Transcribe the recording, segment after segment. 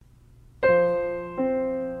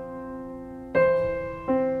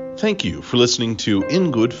Thank you for listening to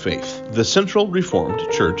In Good Faith, the Central Reformed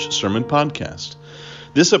Church Sermon Podcast.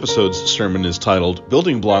 This episode's sermon is titled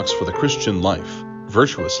Building Blocks for the Christian Life,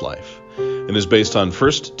 Virtuous Life, and is based on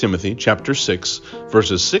 1 Timothy chapter 6,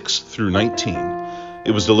 verses 6 through 19.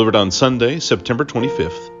 It was delivered on Sunday, September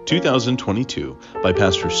 25th, 2022, by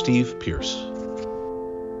Pastor Steve Pierce.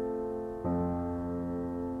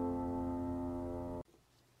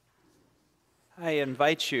 I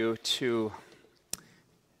invite you to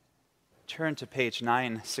turn to page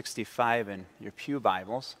 965 in your pew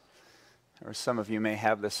Bibles, or some of you may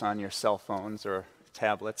have this on your cell phones or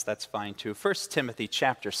tablets. That's fine too. 1 Timothy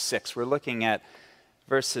chapter 6. We're looking at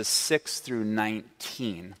verses 6 through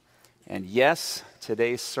 19. And yes,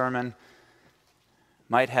 today's sermon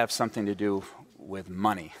might have something to do with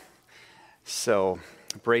money. So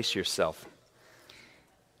brace yourself.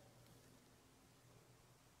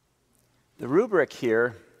 The rubric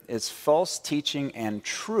here is false teaching and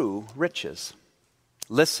true riches.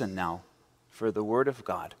 Listen now for the word of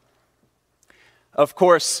God. Of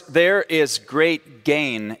course, there is great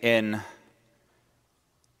gain in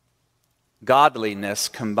godliness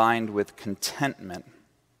combined with contentment,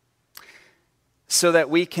 so that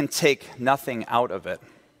we can take nothing out of it.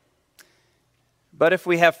 But if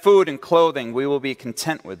we have food and clothing, we will be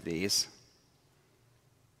content with these.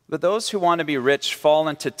 But those who want to be rich fall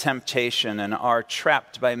into temptation and are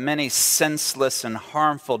trapped by many senseless and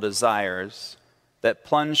harmful desires that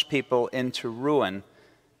plunge people into ruin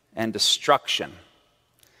and destruction.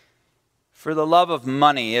 For the love of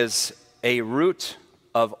money is a root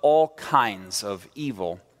of all kinds of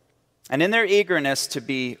evil. And in their eagerness to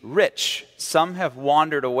be rich, some have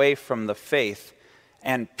wandered away from the faith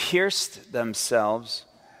and pierced themselves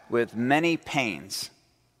with many pains.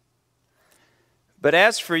 But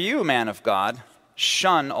as for you, man of God,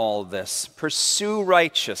 shun all this. Pursue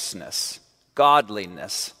righteousness,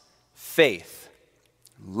 godliness, faith,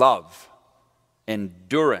 love,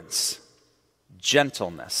 endurance,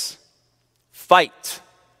 gentleness. Fight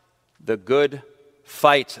the good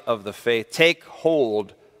fight of the faith. Take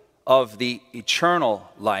hold of the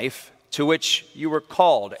eternal life to which you were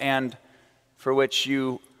called and for which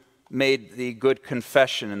you made the good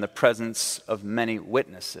confession in the presence of many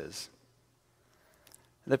witnesses.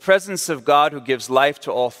 The presence of God who gives life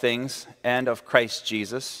to all things, and of Christ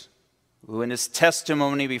Jesus, who in his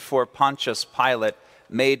testimony before Pontius Pilate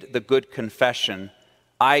made the good confession,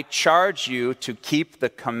 I charge you to keep the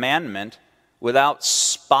commandment without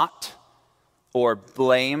spot or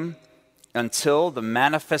blame until the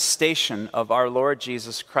manifestation of our Lord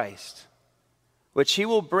Jesus Christ, which he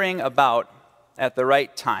will bring about at the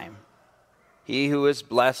right time. He who is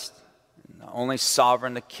blessed, the only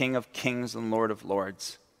sovereign, the King of kings and Lord of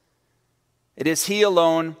lords. It is he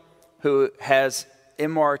alone who has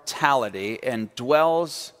immortality and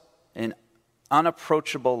dwells in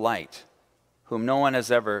unapproachable light, whom no one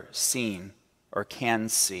has ever seen or can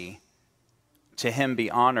see. To him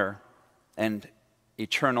be honor and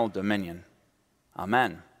eternal dominion.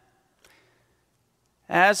 Amen.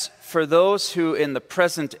 As for those who in the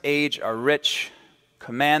present age are rich,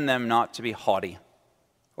 command them not to be haughty,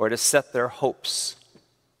 or to set their hopes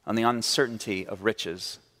on the uncertainty of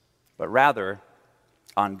riches, but rather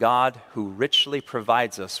on God who richly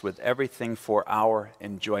provides us with everything for our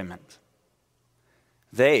enjoyment.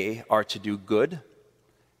 They are to do good,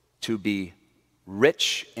 to be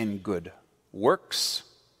rich in good works,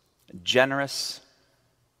 generous,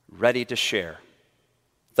 ready to share,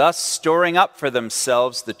 thus storing up for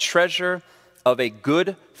themselves the treasure of a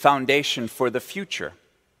good foundation for the future,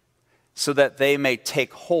 so that they may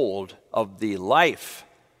take hold of the life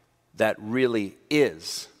that really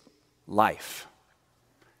is life.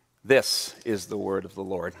 This is the word of the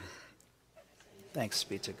Lord. Thanks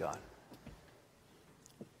be to God.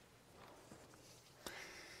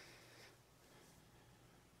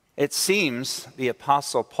 It seems the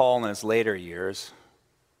Apostle Paul in his later years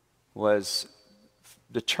was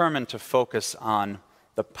determined to focus on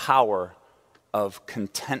the power of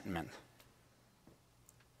contentment.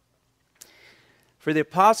 For the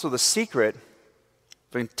apostle, the secret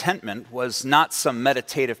of contentment was not some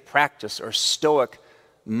meditative practice or stoic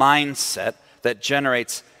mindset that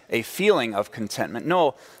generates a feeling of contentment.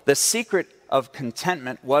 No, the secret of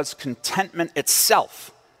contentment was contentment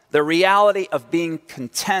itself. The reality of being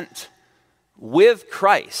content with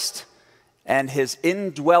Christ and his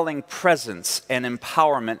indwelling presence and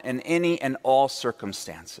empowerment in any and all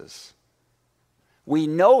circumstances. We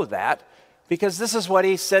know that because this is what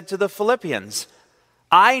he said to the Philippians.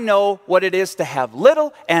 I know what it is to have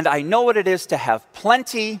little, and I know what it is to have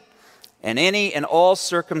plenty. In any and all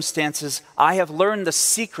circumstances, I have learned the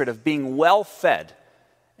secret of being well fed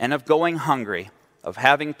and of going hungry, of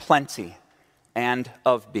having plenty, and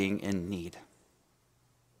of being in need.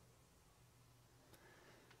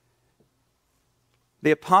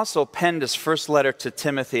 The apostle penned his first letter to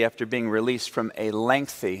Timothy after being released from a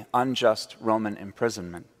lengthy, unjust Roman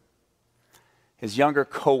imprisonment. His younger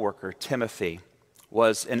co-worker, Timothy,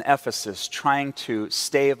 was in Ephesus trying to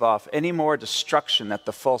stave off any more destruction that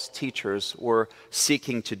the false teachers were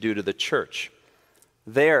seeking to do to the church.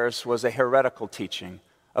 Theirs was a heretical teaching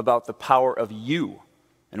about the power of you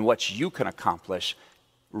and what you can accomplish,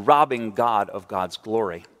 robbing God of God's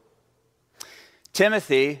glory.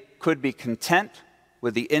 Timothy could be content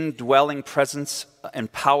with the indwelling presence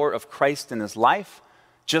and power of Christ in his life,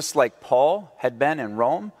 just like Paul had been in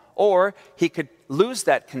Rome, or he could lose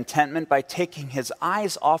that contentment by taking his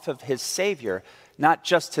eyes off of his Savior, not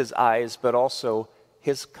just his eyes, but also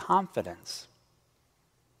his confidence.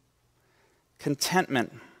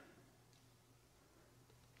 Contentment.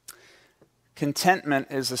 Contentment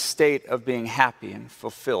is a state of being happy and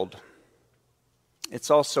fulfilled.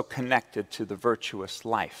 It's also connected to the virtuous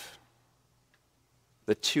life.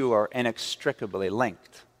 The two are inextricably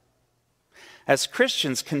linked. As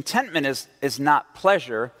Christians, contentment is not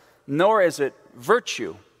pleasure, nor is it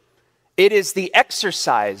virtue. It is the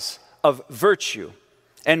exercise of virtue.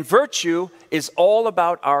 And virtue is all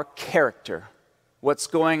about our character, what's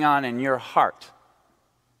going on in your heart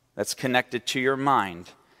that's connected to your mind.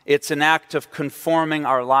 It's an act of conforming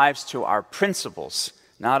our lives to our principles.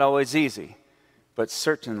 Not always easy, but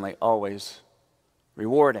certainly always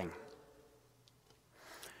rewarding.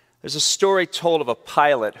 There's a story told of a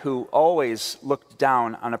pilot who always looked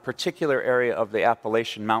down on a particular area of the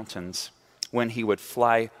Appalachian Mountains when he would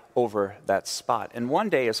fly over that spot. And one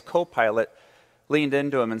day his co-pilot leaned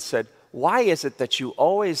into him and said, "Why is it that you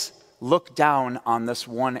always look down on this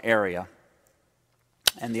one area?"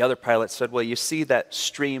 And the other pilot said, "Well, you see that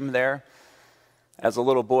stream there? As a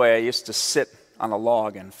little boy, I used to sit on a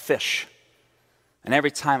log and fish. And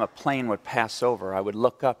every time a plane would pass over, I would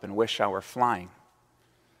look up and wish I were flying.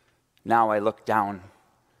 Now I look down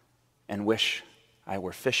and wish I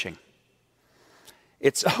were fishing."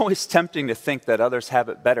 It's always tempting to think that others have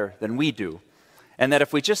it better than we do, and that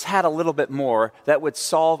if we just had a little bit more, that would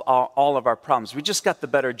solve all of our problems. We just got the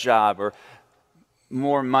better job or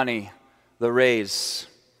more money, the raise.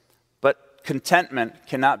 But contentment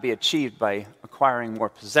cannot be achieved by acquiring more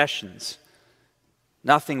possessions.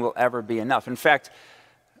 Nothing will ever be enough. In fact,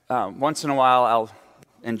 once in a while I'll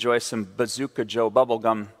enjoy some Bazooka Joe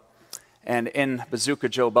bubblegum. And in Bazooka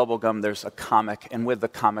Joe bubblegum, there's a comic, and with the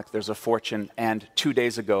comic, there's a fortune. And 2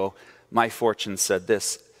 days ago, my fortune said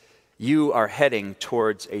this: "You are heading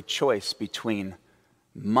towards a choice between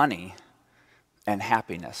money and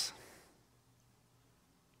happiness."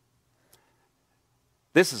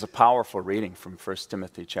 This is a powerful reading from 1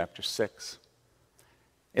 Timothy chapter 6.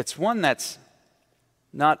 It's one that's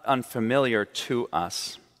not unfamiliar to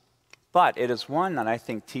us, but it is one that I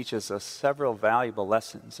think teaches us several valuable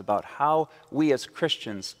lessons about how we as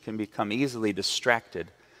Christians can become easily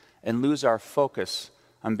distracted and lose our focus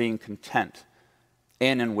on being content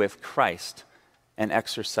in and with Christ and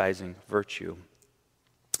exercising virtue.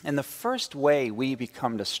 And the first way we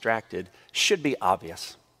become distracted should be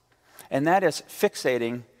obvious, and that is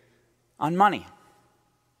fixating on money.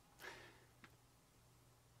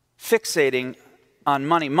 Fixating on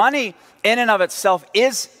money. Money in and of itself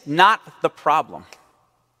is not the problem.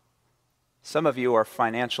 Some of you are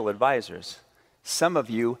financial advisors. Some of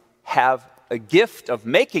you have a gift of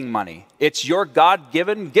making money. It's your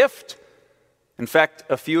God-given gift. In fact,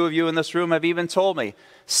 a few of you in this room have even told me,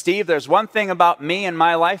 "Steve, there's one thing about me in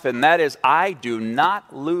my life, and that is I do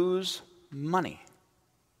not lose money."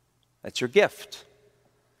 That's your gift.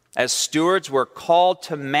 As stewards, we're called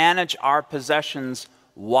to manage our possessions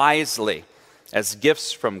wisely as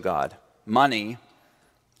gifts from God. Money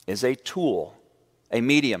is a tool, a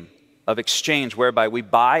medium of exchange whereby we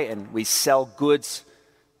buy and we sell goods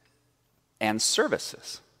and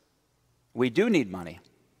services. We do need money.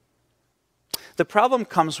 The problem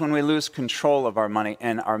comes when we lose control of our money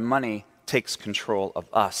and our money takes control of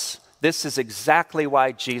us. This is exactly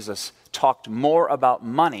why Jesus talked more about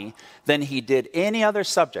money than he did any other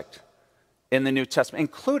subject in the New Testament,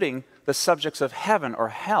 including the subjects of heaven or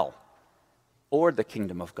hell or the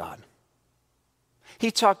kingdom of God. He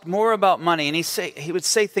talked more about money, and he would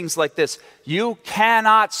say things like this: "You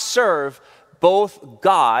cannot serve both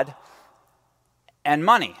God and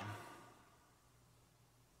money."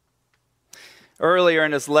 Earlier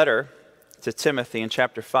in his letter to Timothy in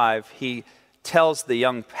chapter 5, he tells the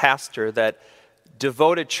young pastor that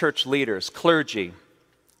devoted church leaders, clergy,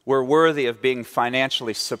 were worthy of being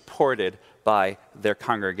financially supported by their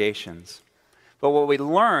congregations. But what we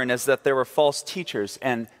learn is that there were false teachers,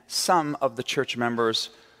 and some of the church members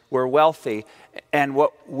were wealthy. And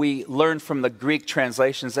what we learned from the Greek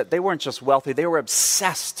translations is that they weren't just wealthy, they were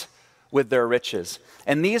obsessed with their riches.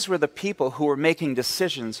 And these were the people who were making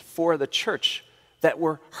decisions for the church that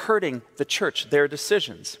were hurting the church, their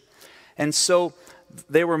decisions. And so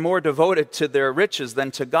they were more devoted to their riches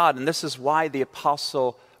than to God. And this is why the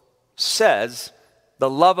apostle says the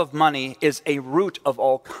love of money is a root of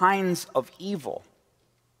all kinds of evil.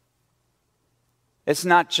 It's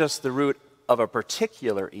not just the root of a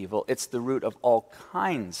particular evil, it's the root of all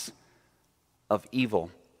kinds of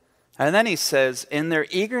evil. And then he says, in their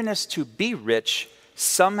eagerness to be rich,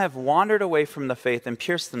 some have wandered away from the faith and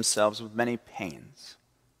pierced themselves with many pains.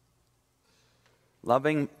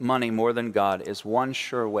 Loving money more than God is one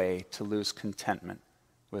sure way to lose contentment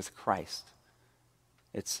with Christ.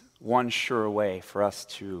 It's one sure way for us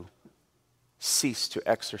to cease to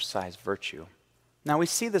exercise virtue. Now we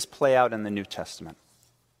see this play out in the New Testament.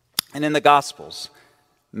 And in the Gospels,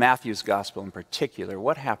 Matthew's Gospel in particular,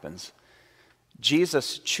 what happens?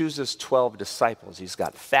 Jesus chooses 12 disciples. He's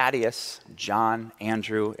got Thaddeus, John,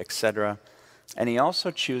 Andrew, etc. And he also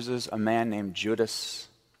chooses a man named Judas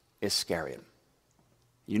Iscariot.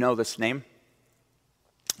 You know this name?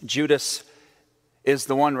 Judas is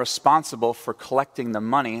the one responsible for collecting the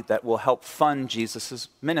money that will help fund Jesus'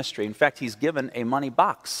 ministry. In fact, he's given a money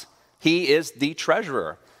box. He is the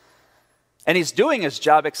treasurer. And he's doing his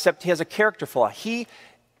job, except he has a character flaw. He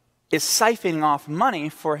is siphoning off money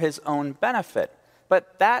for his own benefit.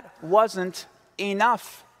 But that wasn't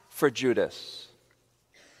enough for Judas.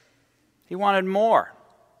 He wanted more.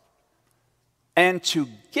 And to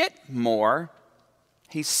get more,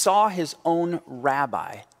 he saw his own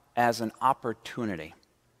rabbi as an opportunity.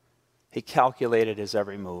 He calculated his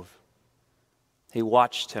every move. He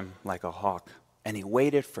watched him like a hawk, and he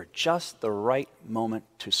waited for just the right moment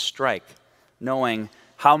to strike, knowing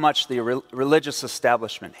how much the religious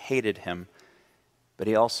establishment hated him, but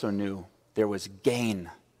he also knew there was gain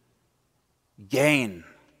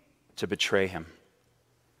to betray him.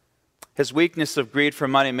 His weakness of greed for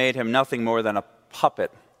money made him nothing more than a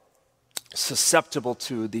puppet, susceptible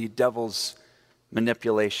to the devil's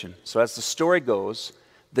manipulation. So as the story goes,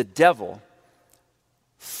 the devil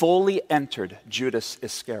fully entered Judas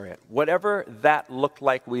Iscariot. Whatever that looked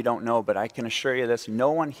like, we don't know, but I can assure you this,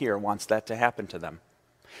 no one here wants that to happen to them.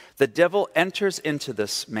 The devil enters into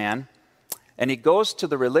this man, and he goes to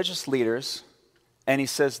the religious leaders, and he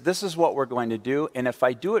says, this is what we're going to do, and if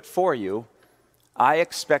I do it for you, I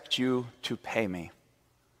expect you to pay me.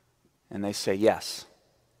 And they say yes.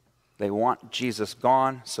 They want Jesus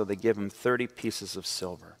gone, so they give him 30 pieces of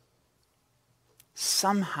silver.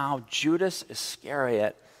 Somehow Judas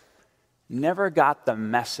Iscariot never got the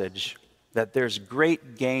message that there's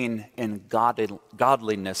great gain in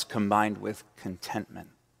godliness combined with contentment.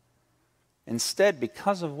 Instead,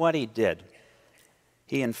 because of what he did,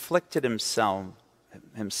 he inflicted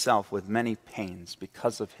himself with many pains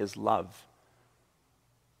because of his love,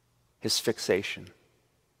 his fixation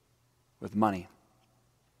with money.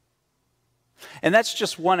 And that's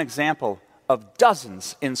just one example of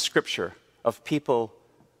dozens in Scripture of people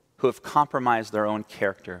who have compromised their own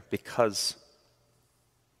character because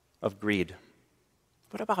of greed.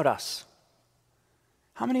 What about us?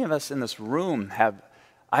 How many of us in this room have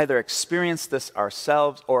either experienced this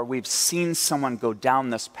ourselves or we've seen someone go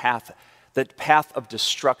down this path, the path of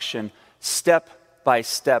destruction, step by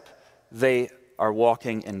step? They are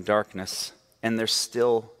walking in darkness and they're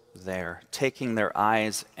still there, taking their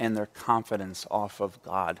eyes and their confidence off of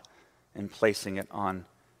God and placing it on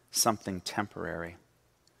something temporary.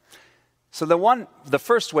 So the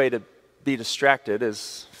first way to be distracted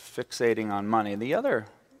is fixating on money. The other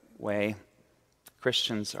way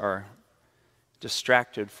Christians are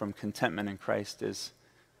distracted from contentment in Christ is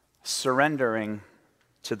surrendering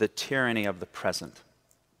to the tyranny of the present.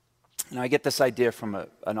 Now, I get this idea from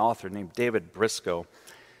an author named David Briscoe.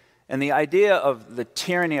 And the idea of the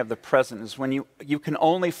tyranny of the present is when you can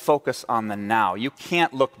only focus on the now. You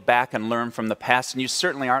can't look back and learn from the past, and you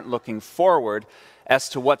certainly aren't looking forward as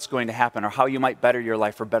to what's going to happen or how you might better your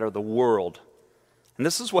life or better the world. And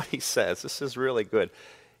this is what he says. This is really good.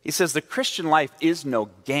 He says, the Christian life is no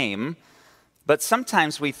game, but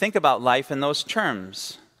sometimes we think about life in those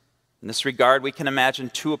terms. In this regard, we can imagine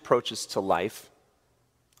two approaches to life.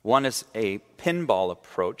 One is a pinball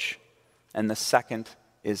approach, and the second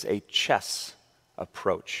is a chess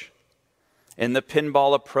approach. In the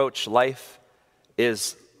pinball approach, life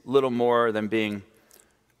is little more than being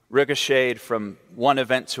ricocheted from one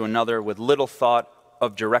event to another with little thought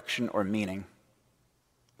of direction or meaning.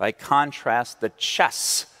 By contrast, the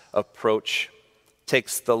chess approach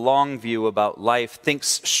takes the long view about life, thinks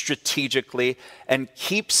strategically, and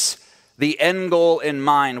keeps the end goal in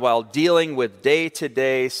mind while dealing with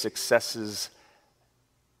day-to-day successes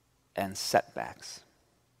and setbacks.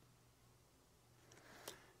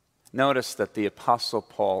 Notice that the Apostle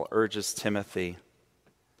Paul urges Timothy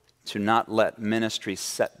to not let ministry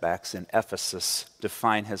setbacks in Ephesus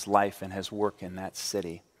define his life and his work in that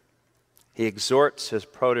city. He exhorts his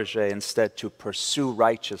protege instead to pursue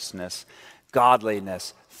righteousness,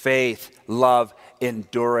 godliness, faith, love,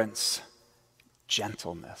 endurance,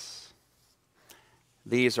 gentleness.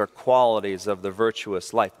 These are qualities of the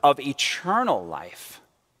virtuous life, of eternal life,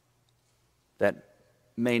 that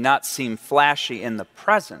may not seem flashy in the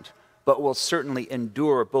present, but will certainly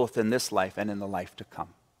endure both in this life and in the life to come.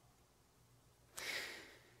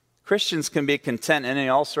 Christians can be content in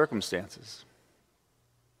all circumstances.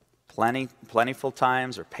 Plentiful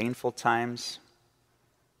times or painful times.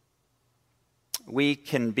 We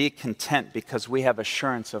can be content because we have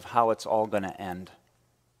assurance of how it's all going to end.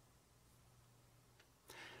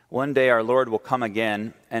 One day our Lord will come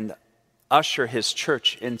again and usher his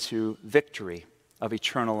church into victory of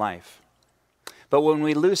eternal life. But when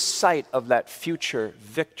we lose sight of that future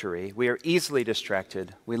victory, we are easily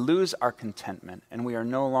distracted, we lose our contentment, and we are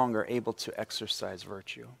no longer able to exercise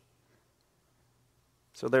virtue.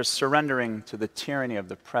 So there's surrendering to the tyranny of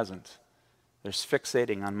the present. There's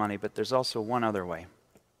fixating on money, but there's also one other way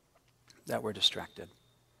that we're distracted.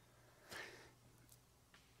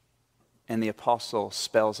 And the apostle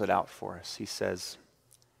spells it out for us. He says,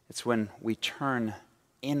 it's when we turn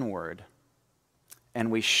inward and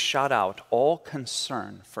we shut out all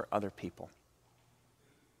concern for other people.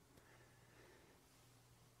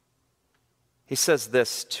 He says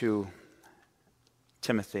this to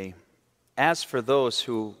Timothy, as for those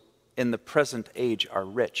who in the present age are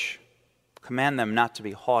rich, command them not to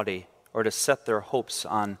be haughty or to set their hopes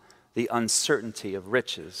on the uncertainty of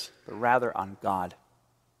riches, but rather on God,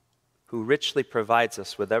 who richly provides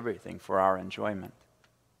us with everything for our enjoyment.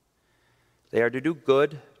 They are to do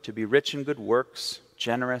good, to be rich in good works,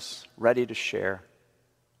 generous, ready to share,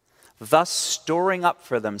 thus storing up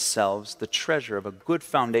for themselves the treasure of a good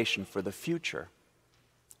foundation for the future,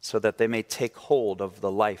 so that they may take hold of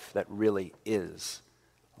the life that really is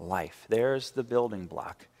life. There's the building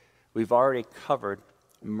block. We've already covered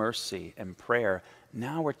mercy and prayer.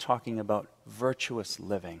 Now we're talking about virtuous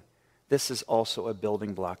living. This is also a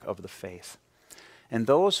building block of the faith. And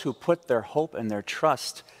those who put their hope and their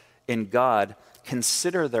trust in God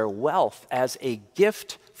consider their wealth as a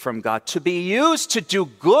gift from God to be used to do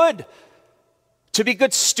good, to be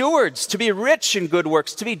good stewards, to be rich in good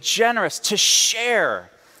works, to be generous, to share.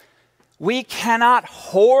 We cannot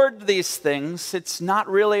hoard these things. It's not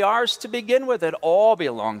really ours to begin with. It all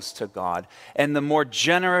belongs to God. And the more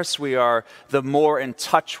generous we are, the more in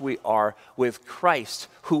touch we are with Christ,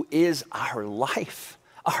 who is our life,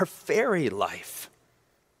 our very life.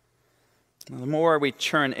 The more we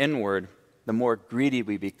turn inward, the more greedy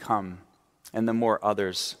we become, and the more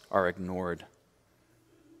others are ignored.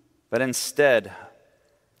 But instead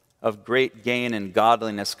of great gain in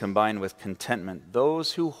godliness combined with contentment,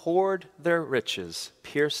 those who hoard their riches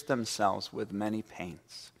pierce themselves with many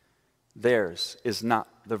pains. Theirs is not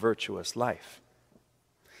the virtuous life.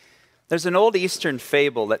 There's an old Eastern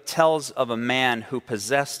fable that tells of a man who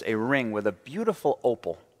possessed a ring with a beautiful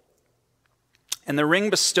opal. And the ring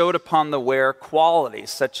bestowed upon the wearer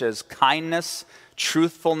qualities such as kindness,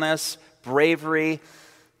 truthfulness, bravery,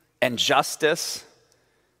 and justice.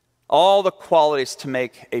 All the qualities to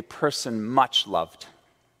make a person much loved.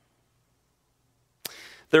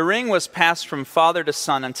 The ring was passed from father to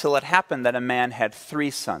son until it happened that a man had 3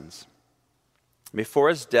 sons. Before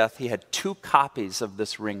his death, he had 2 copies of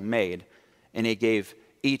this ring made, and he gave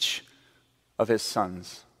each of his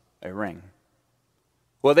sons a ring.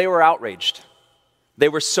 Well, they were outraged. They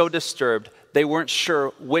were so disturbed, they weren't sure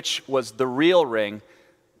which was the real ring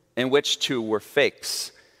and which 2 were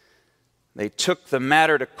fakes. They took the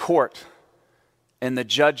matter to court, and the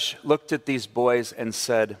judge looked at these boys and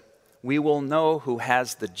said, "We will know who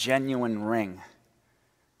has the genuine ring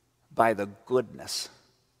by the goodness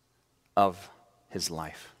of his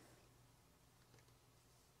life."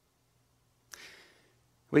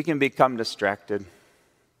 We can become distracted.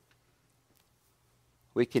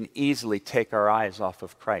 We can easily take our eyes off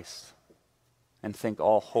of Christ and think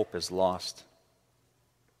all hope is lost.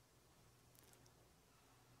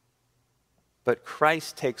 But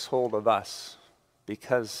Christ takes hold of us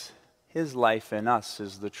because his life in us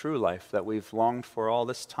is the true life that we've longed for all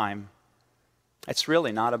this time. It's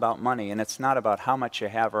really not about money, and it's not about how much you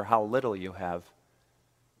have or how little you have.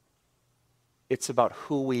 It's about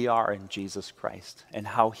who we are in Jesus Christ and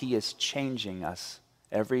how He is changing us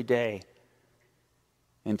every day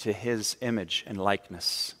into His image and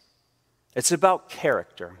likeness. It's about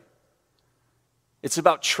character. It's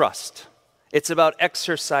about trust. It's about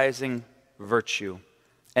exercising virtue.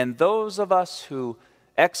 And those of us who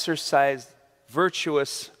exercise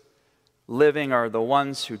virtuous living are the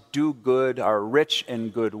ones who do good, are rich in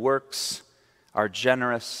good works, are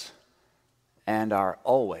generous, and are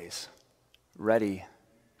always ready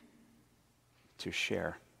to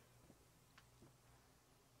share.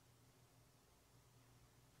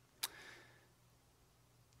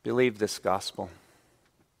 Believe this gospel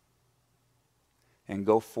and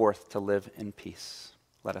go forth to live in peace.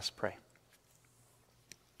 Let us pray.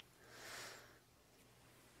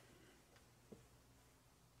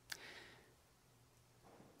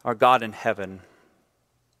 Our God in heaven,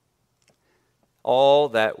 all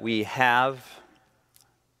that we have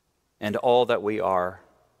and all that we are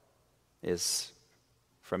is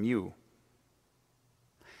from you.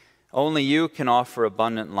 Only you can offer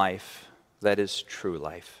abundant life that is true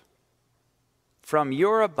life. From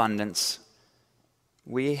your abundance,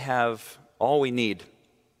 we have all we need,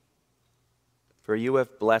 for you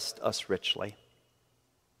have blessed us richly.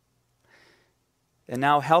 And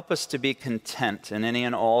now help us to be content in any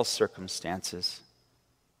and all circumstances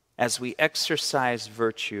as we exercise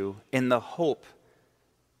virtue in the hope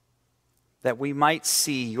that we might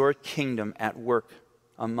see your kingdom at work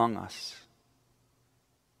among us.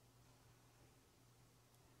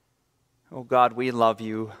 Oh God, we love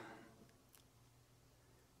you.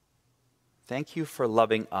 Thank you for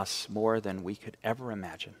loving us more than we could ever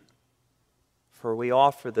imagine. For we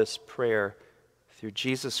offer this prayer through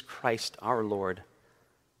Jesus Christ our Lord.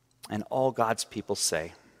 And all God's people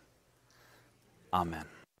say, Amen.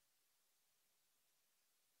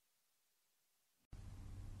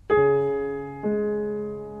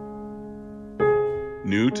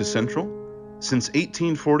 New to Central? Since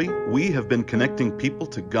 1840, we have been connecting people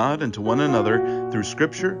to God and to one another through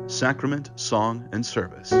Scripture, sacrament, song, and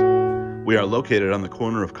service. We are located on the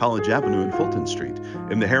corner of College Avenue and Fulton Street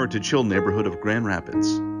in the Heritage Hill neighborhood of Grand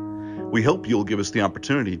Rapids. We hope you'll give us the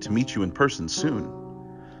opportunity to meet you in person soon.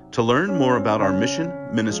 To learn more about our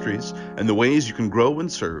mission, ministries, and the ways you can grow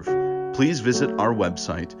and serve, please visit our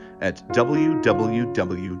website at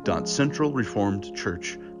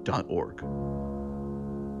www.centralreformedchurch.org.